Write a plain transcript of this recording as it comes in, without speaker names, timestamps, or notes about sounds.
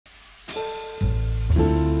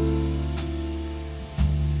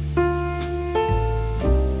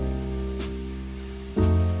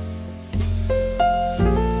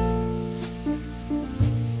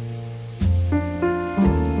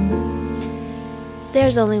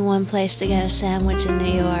There's only one place to get a sandwich in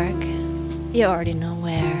New York. You already know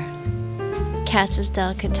where. Katz's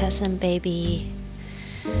Delicatessen, baby.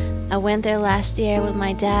 I went there last year with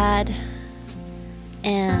my dad,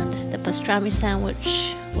 and the pastrami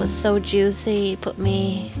sandwich was so juicy, it put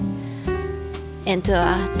me into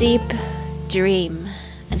a deep dream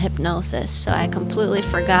and hypnosis, so I completely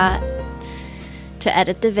forgot to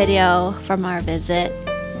edit the video from our visit.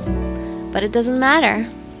 But it doesn't matter,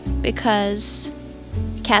 because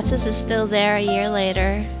Katz's is still there a year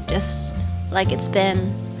later, just like it's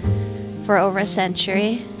been for over a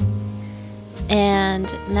century. And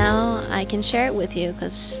now I can share it with you,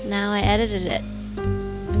 because now I edited it.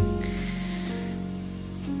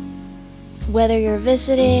 Whether you're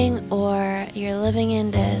visiting or you're living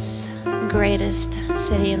in this greatest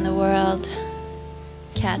city in the world,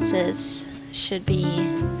 Katz's should be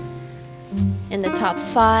in the top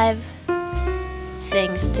 5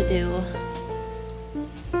 things to do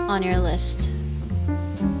on your list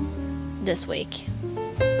this week.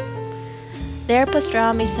 Their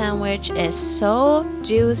pastrami sandwich is so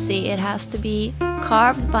juicy it has to be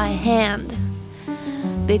carved by hand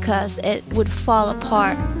because it would fall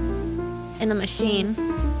apart in a machine.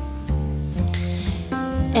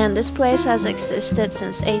 And this place has existed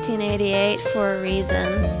since 1888 for a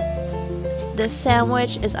reason. This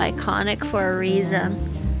sandwich is iconic for a reason,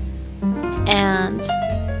 and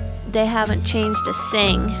they haven't changed a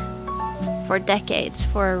thing for decades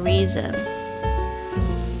for a reason.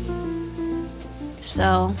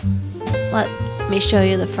 So let me show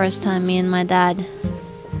you the first time me and my dad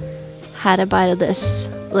had a bite of this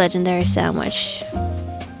legendary sandwich.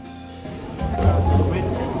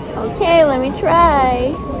 Okay, let me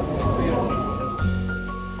try.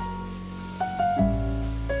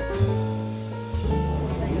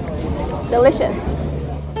 Delicious.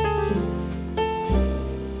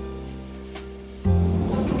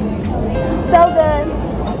 So good.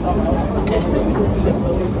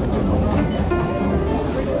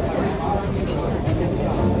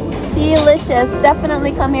 Delicious.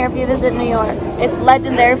 Definitely come here if you visit New York. It's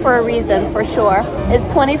legendary for a reason, for sure. It's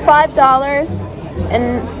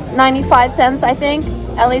 $25.95, I think.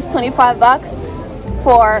 At least 25 bucks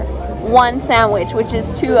for one sandwich, which is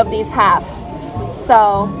 2 of these halves.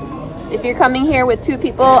 So if you're coming here with 2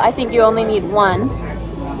 people, I think you only need 1,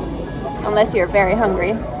 unless you're very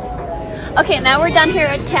hungry. Okay, now we're done here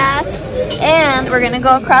at Katz, and we're gonna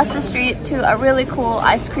go across the street to a really cool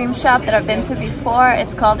ice cream shop that I've been to before.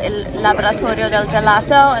 It's called Il Laboratorio del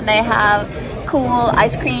Gelato, and they have cool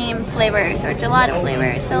ice cream flavors or gelato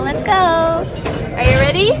flavors. So let's go. Are you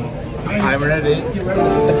ready? I'm ready.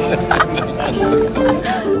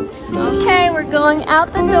 Okay, we're going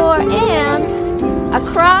out the door, and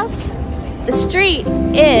across the street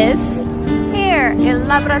is here, Il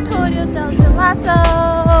Laboratorio del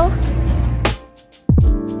Gelato.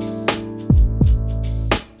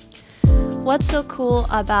 What's so cool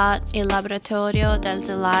about Il Laboratorio del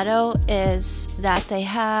Gelato is that they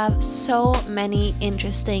have so many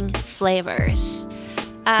interesting flavors.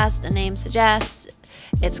 As the name suggests,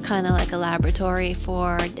 it's kind of like a laboratory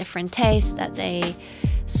for different tastes that they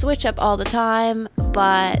switch up all the time,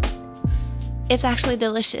 but it's actually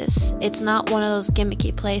delicious. It's not one of those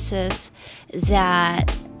gimmicky places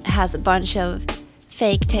that has a bunch of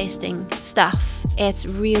fake tasting stuff. It's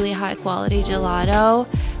really high quality gelato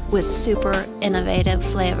with super innovative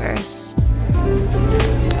flavors.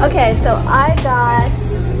 Okay, so I got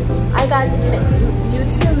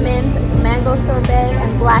yuzu mint, mango sorbet,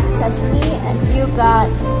 and black sesame, and you got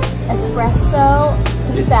espresso,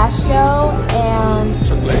 pistachio, and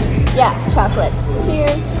Chocolate. yeah, chocolate.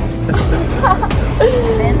 Cheers.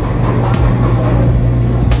 Mint.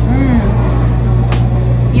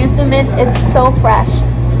 Yuzu mint is so fresh.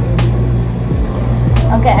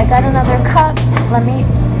 Okay, I got another cup. Let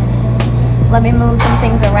me move some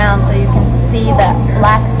things around so you can see the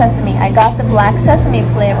black sesame. I got the black sesame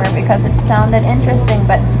flavor because it sounded interesting,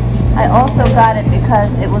 but I also got it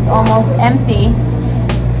because it was almost empty,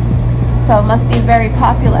 so it must be very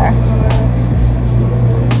popular.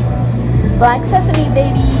 Black sesame,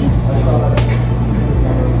 baby!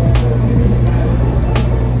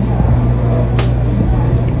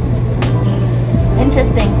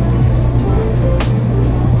 Interesting.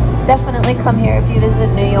 Definitely come here if you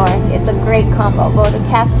visit New York. It's a great combo. Go to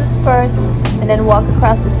Katz's first and then walk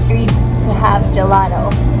across the street to have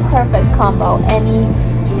gelato. Perfect combo any